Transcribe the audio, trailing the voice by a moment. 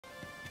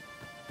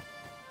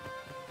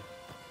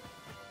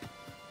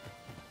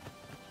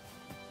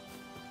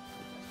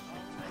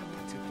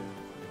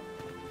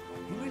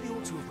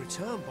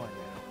returned by now.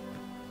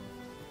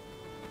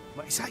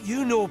 Mate, is that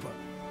you, Norbert?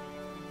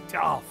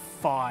 Oh,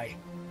 fie.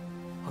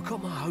 I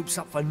got my hopes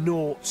up for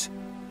naught.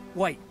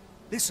 Wait,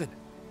 listen.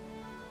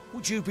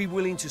 Would you be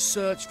willing to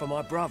search for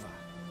my brother?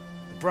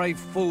 The brave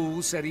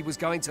fool said he was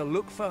going to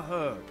look for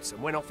herbs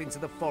and went off into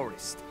the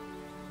forest.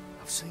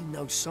 I've seen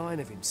no sign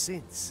of him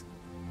since.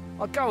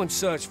 I'd go and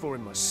search for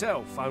him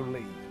myself,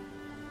 only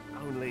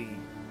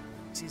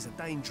it is a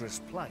dangerous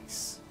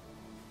place.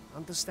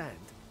 Understand?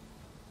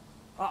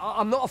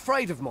 I'm not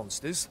afraid of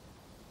monsters,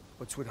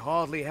 but 'twould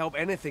hardly help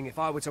anything if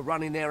I were to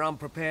run in there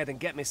unprepared and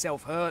get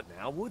myself hurt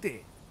now, would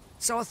it?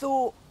 So I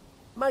thought,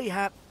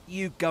 mayhap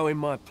you'd go in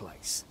my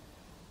place.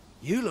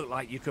 You look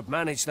like you could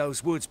manage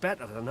those woods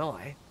better than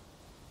I.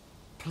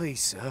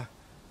 Please, sir,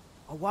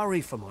 I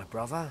worry for my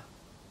brother.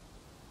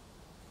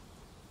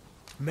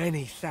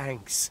 Many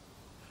thanks.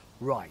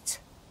 Right.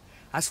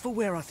 As for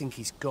where I think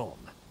he's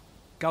gone,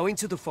 go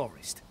into the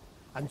forest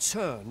and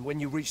turn when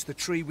you reach the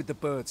tree with the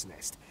bird's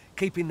nest,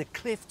 keeping the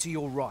cliff to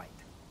your right.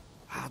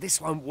 Ah, this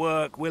won't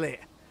work, will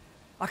it?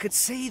 I could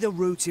see the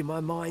route in my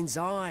mind's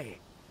eye,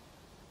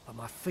 but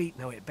my feet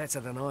know it better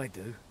than I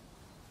do.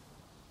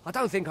 I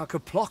don't think I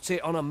could plot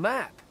it on a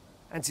map,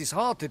 and 'tis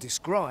hard to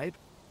describe,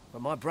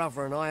 but my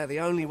brother and I are the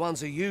only ones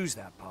who use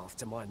that path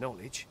to my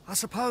knowledge. I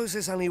suppose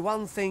there's only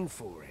one thing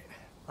for it.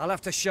 I'll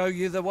have to show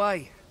you the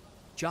way.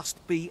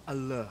 Just be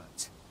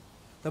alert.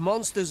 The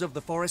monsters of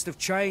the forest have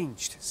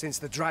changed since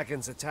the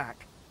dragon's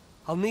attack.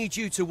 I'll need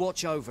you to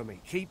watch over me,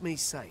 keep me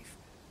safe.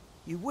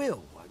 You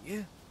will, won't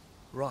you?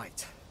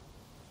 Right.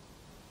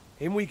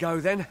 In we go,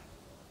 then.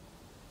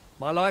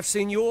 My life's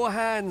in your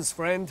hands,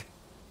 friend.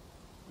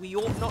 We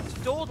ought not to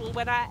dawdle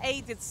when our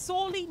aid is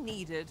sorely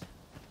needed.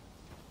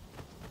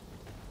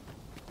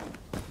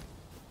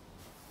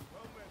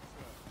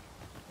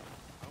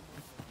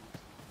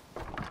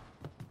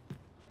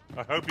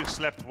 I hope you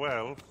slept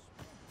well.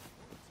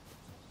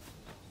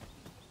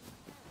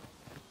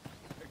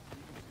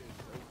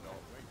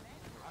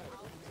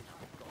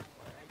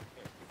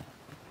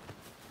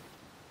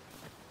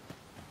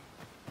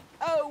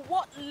 Oh,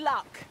 what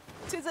luck!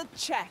 'Tis a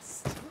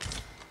chest.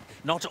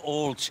 Not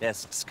all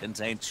chests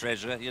contain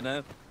treasure, you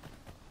know.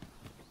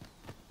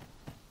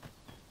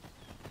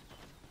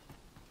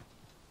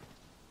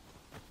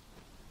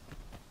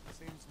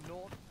 Seems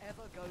naught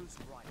ever goes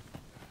right.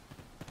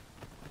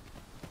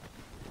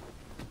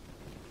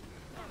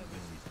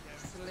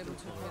 It's a little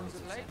too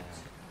late. Am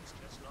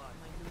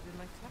I losing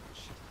my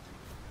clutch?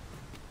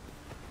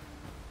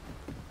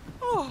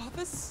 Oh,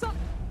 the sight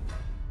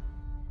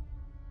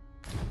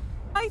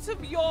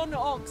of yon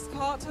ox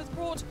cart has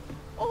brought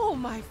all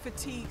my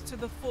fatigue to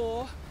the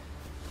fore.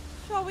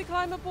 Shall we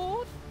climb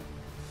aboard?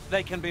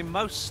 They can be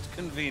most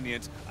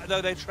convenient,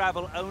 though they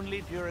travel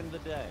only during the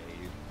day.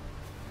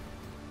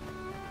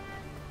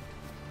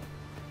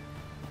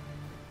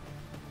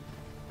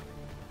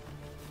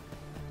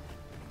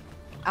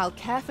 I'll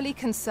carefully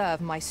conserve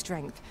my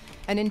strength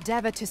and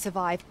endeavor to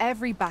survive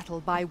every battle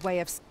by way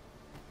of...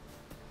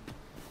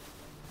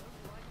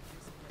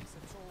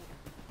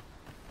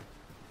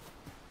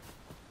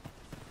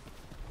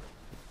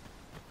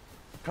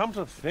 Come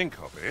to think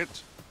of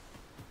it,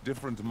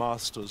 different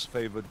masters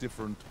favor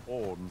different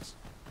horns.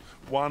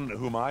 One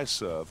whom I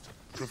served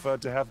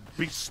preferred to have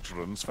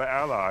beastrons for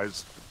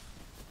allies.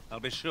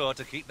 I'll be sure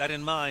to keep that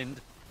in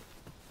mind.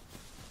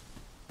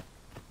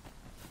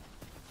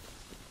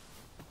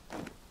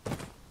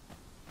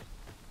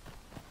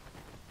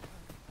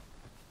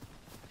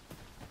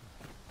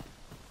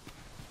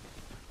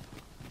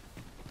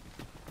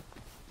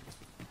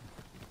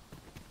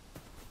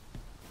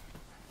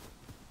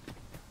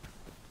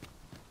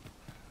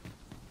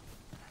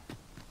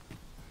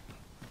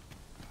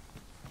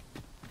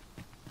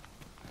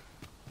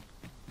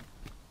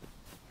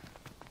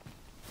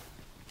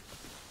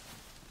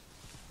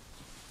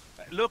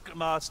 Look,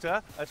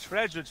 Master, a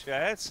treasure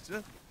chest.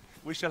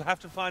 We shall have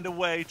to find a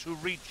way to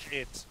reach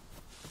it.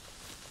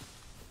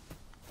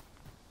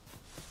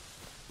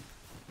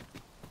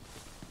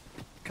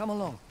 Come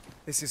along.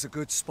 This is a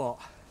good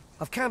spot.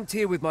 I've camped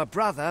here with my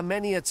brother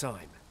many a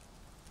time.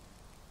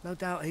 No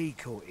doubt he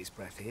caught his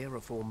breath here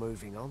before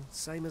moving on,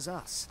 same as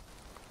us.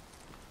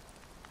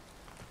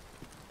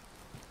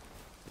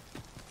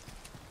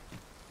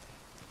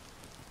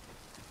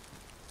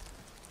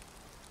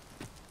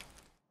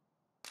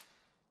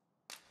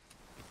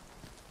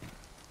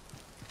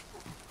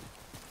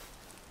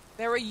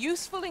 There are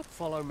useful...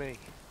 Follow me.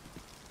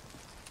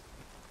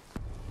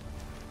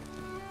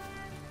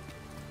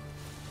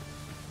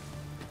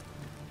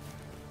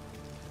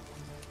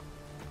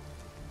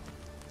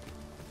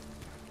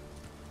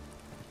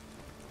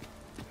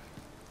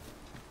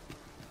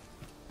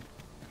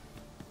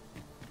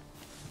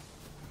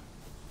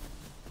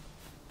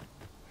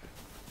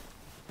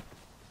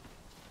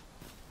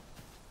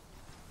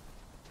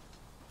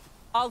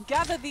 I'll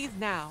gather these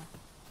now.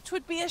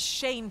 'Twould be a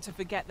shame to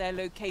forget their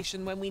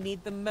location when we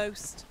need them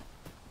most.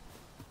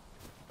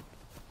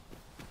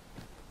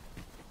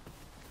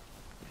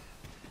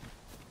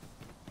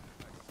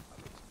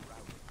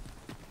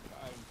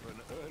 Time for an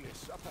early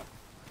supper.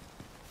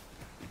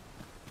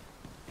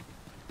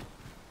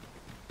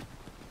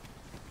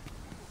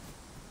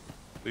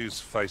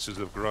 These faces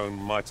have grown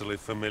mightily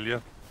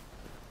familiar.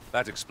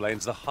 That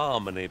explains the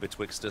harmony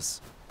betwixt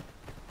us.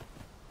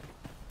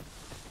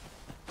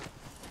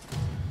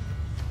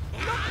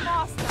 Look,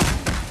 Master!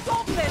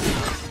 Stop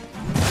this!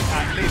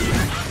 At least...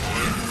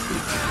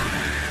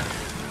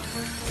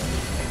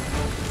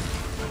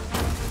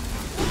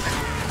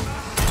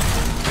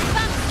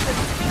 That's the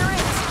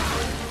spirit!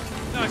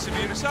 Nice of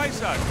you to say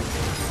so.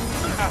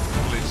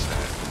 Aptly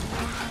said.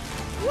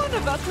 One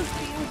of us is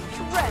being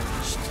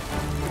drenched.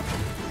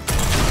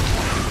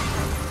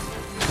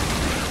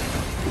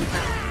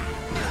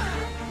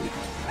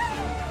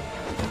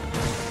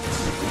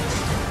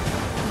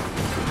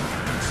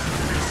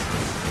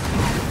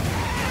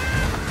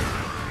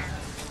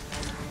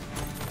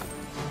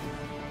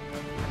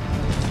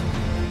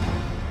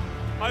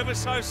 Over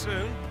so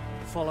soon?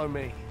 Follow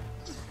me.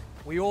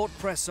 We ought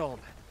press on,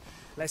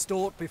 lest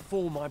aught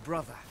befall my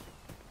brother.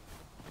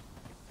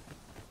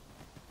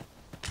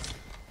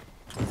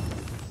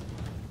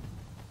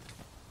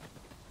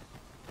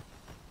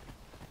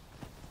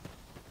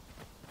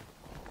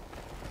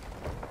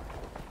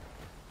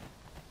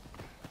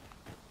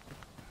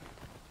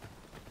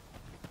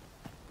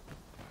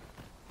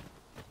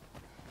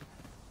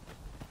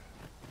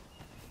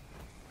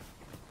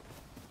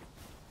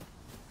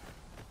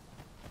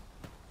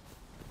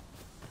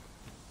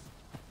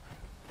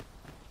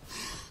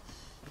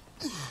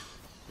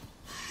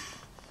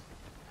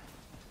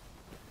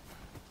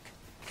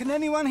 Can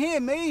anyone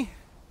hear me?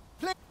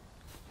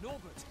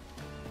 Norbert,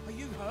 are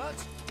you hurt?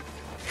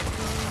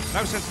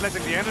 No sense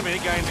letting the enemy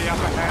gain the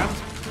upper hand.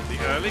 The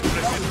early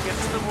griffin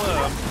gets the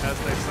worm, as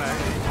they say.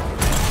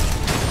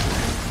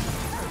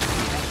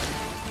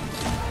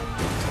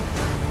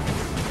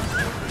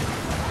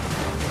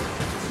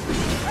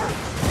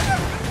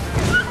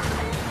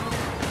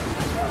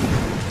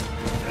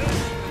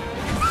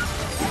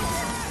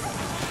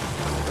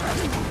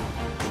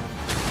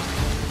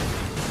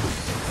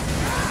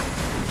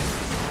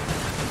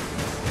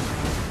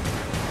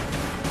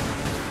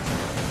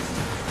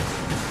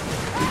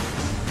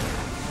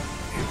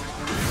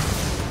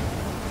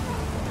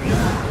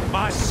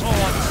 My sword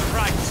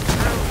strikes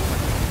true.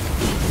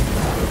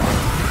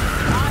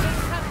 I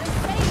have the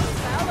same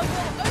spell that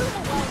will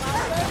overwhelm our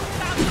foe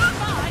without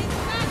divine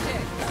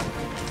magic.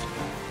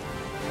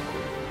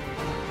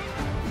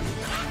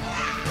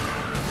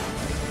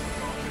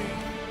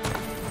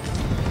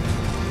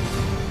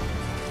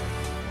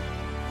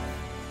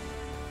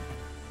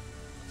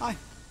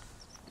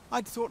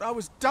 I'd thought I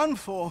was done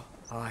for.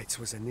 Aye, it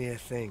was a near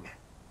thing.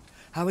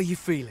 How are you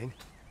feeling?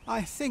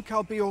 I think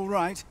I'll be all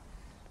right.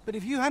 But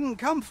if you hadn't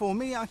come for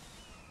me,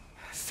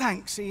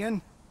 Thanks,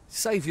 Ian.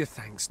 Save your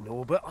thanks,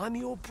 Norbert. I'm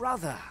your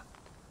brother.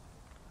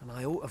 And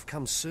I ought have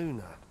come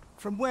sooner.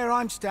 From where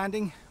I'm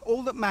standing,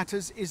 all that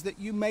matters is that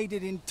you made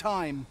it in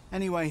time.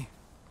 Anyway,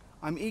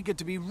 I'm eager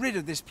to be rid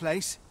of this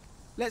place.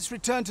 Let's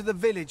return to the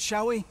village,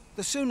 shall we?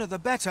 The sooner the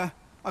better.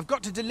 I've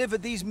got to deliver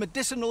these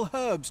medicinal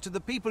herbs to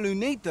the people who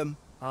need them.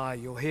 Aye,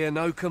 you'll hear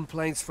no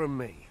complaints from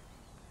me.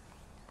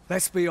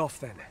 Let's be off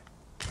then.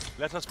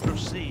 Let us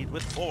proceed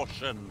with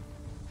caution,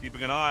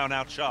 keeping an eye on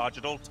our charge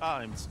at all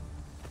times.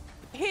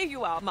 Here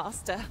you are,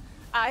 Master.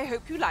 I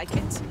hope you like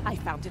it. I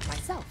found it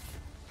myself.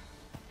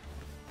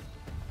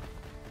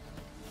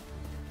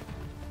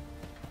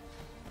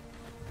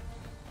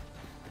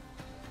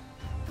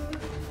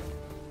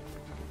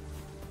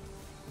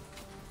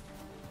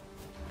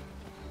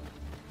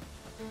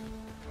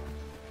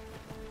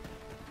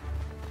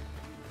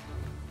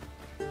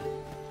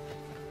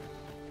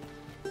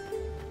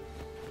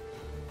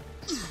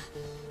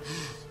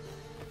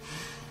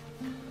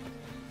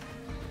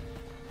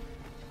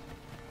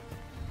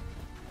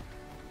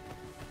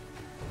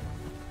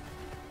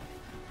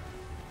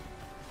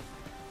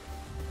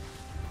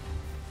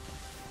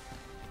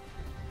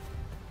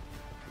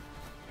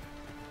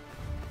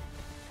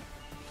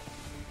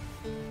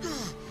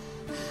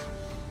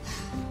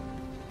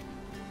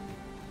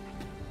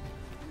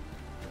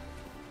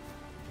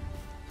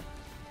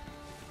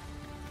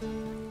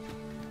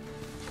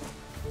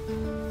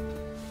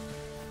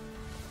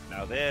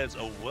 Now there's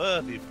a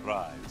worthy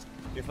prize,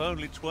 if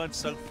only 'tweren't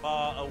so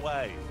far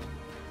away.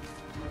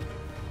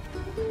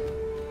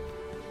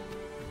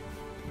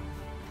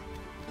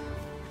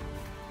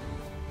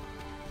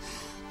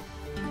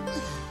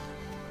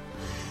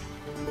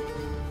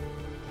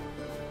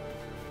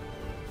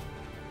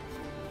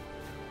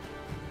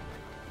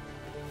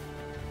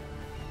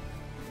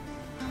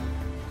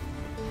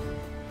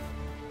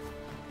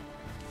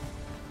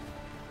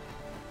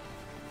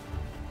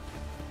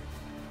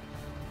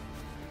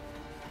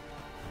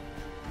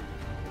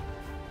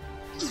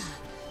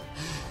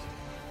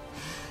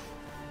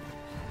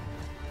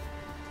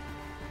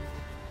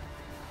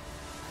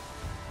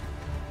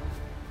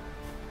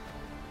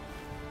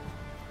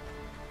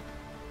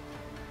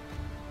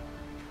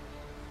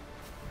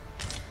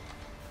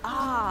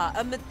 Ah,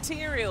 a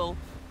material.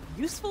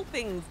 Useful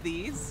things,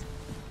 these.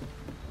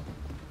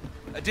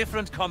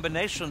 Different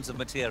combinations of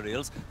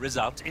materials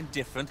result in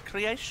different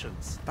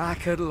creations.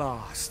 Back at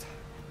last.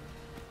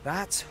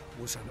 That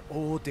was an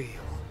ordeal.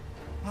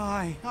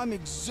 Aye, I'm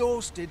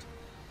exhausted,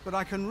 but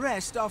I can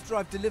rest after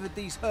I've delivered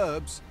these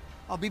herbs.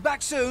 I'll be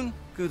back soon.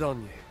 Good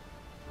on you.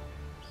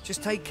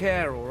 Just take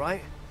care, all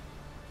right?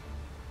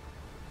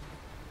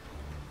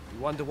 You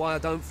wonder why I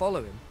don't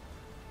follow him?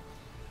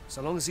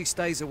 So long as he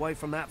stays away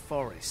from that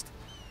forest,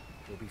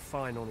 he'll be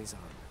fine on his own.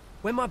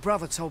 When my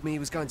brother told me he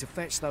was going to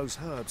fetch those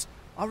herbs,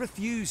 I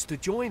refused to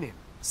join him.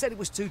 Said it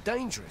was too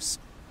dangerous.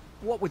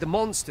 What with the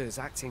monsters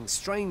acting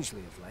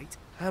strangely of late.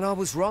 And I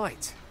was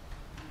right.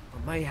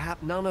 But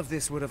mayhap none of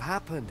this would have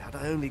happened had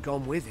I only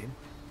gone with him.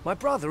 My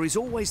brother is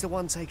always the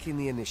one taking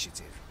the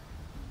initiative,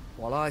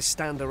 while I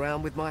stand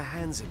around with my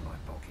hands in my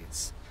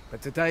pockets.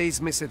 But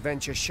today's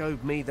misadventure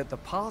showed me that the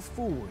path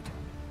forward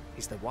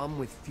is the one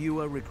with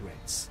fewer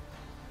regrets.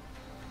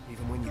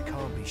 Even when you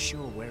can't be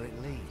sure where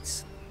it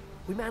leads.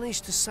 We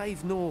managed to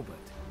save Norbert,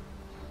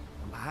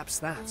 and perhaps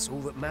that's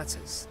all that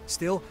matters.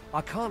 Still,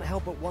 I can't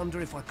help but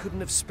wonder if I couldn't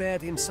have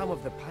spared him some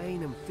of the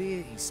pain and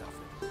fear he suffered.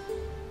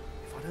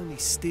 If I'd only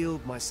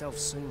steeled myself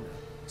sooner.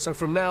 So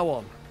from now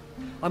on,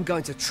 I'm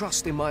going to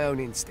trust in my own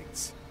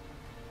instincts.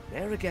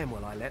 Ne'er again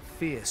will I let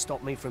fear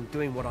stop me from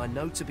doing what I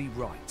know to be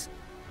right.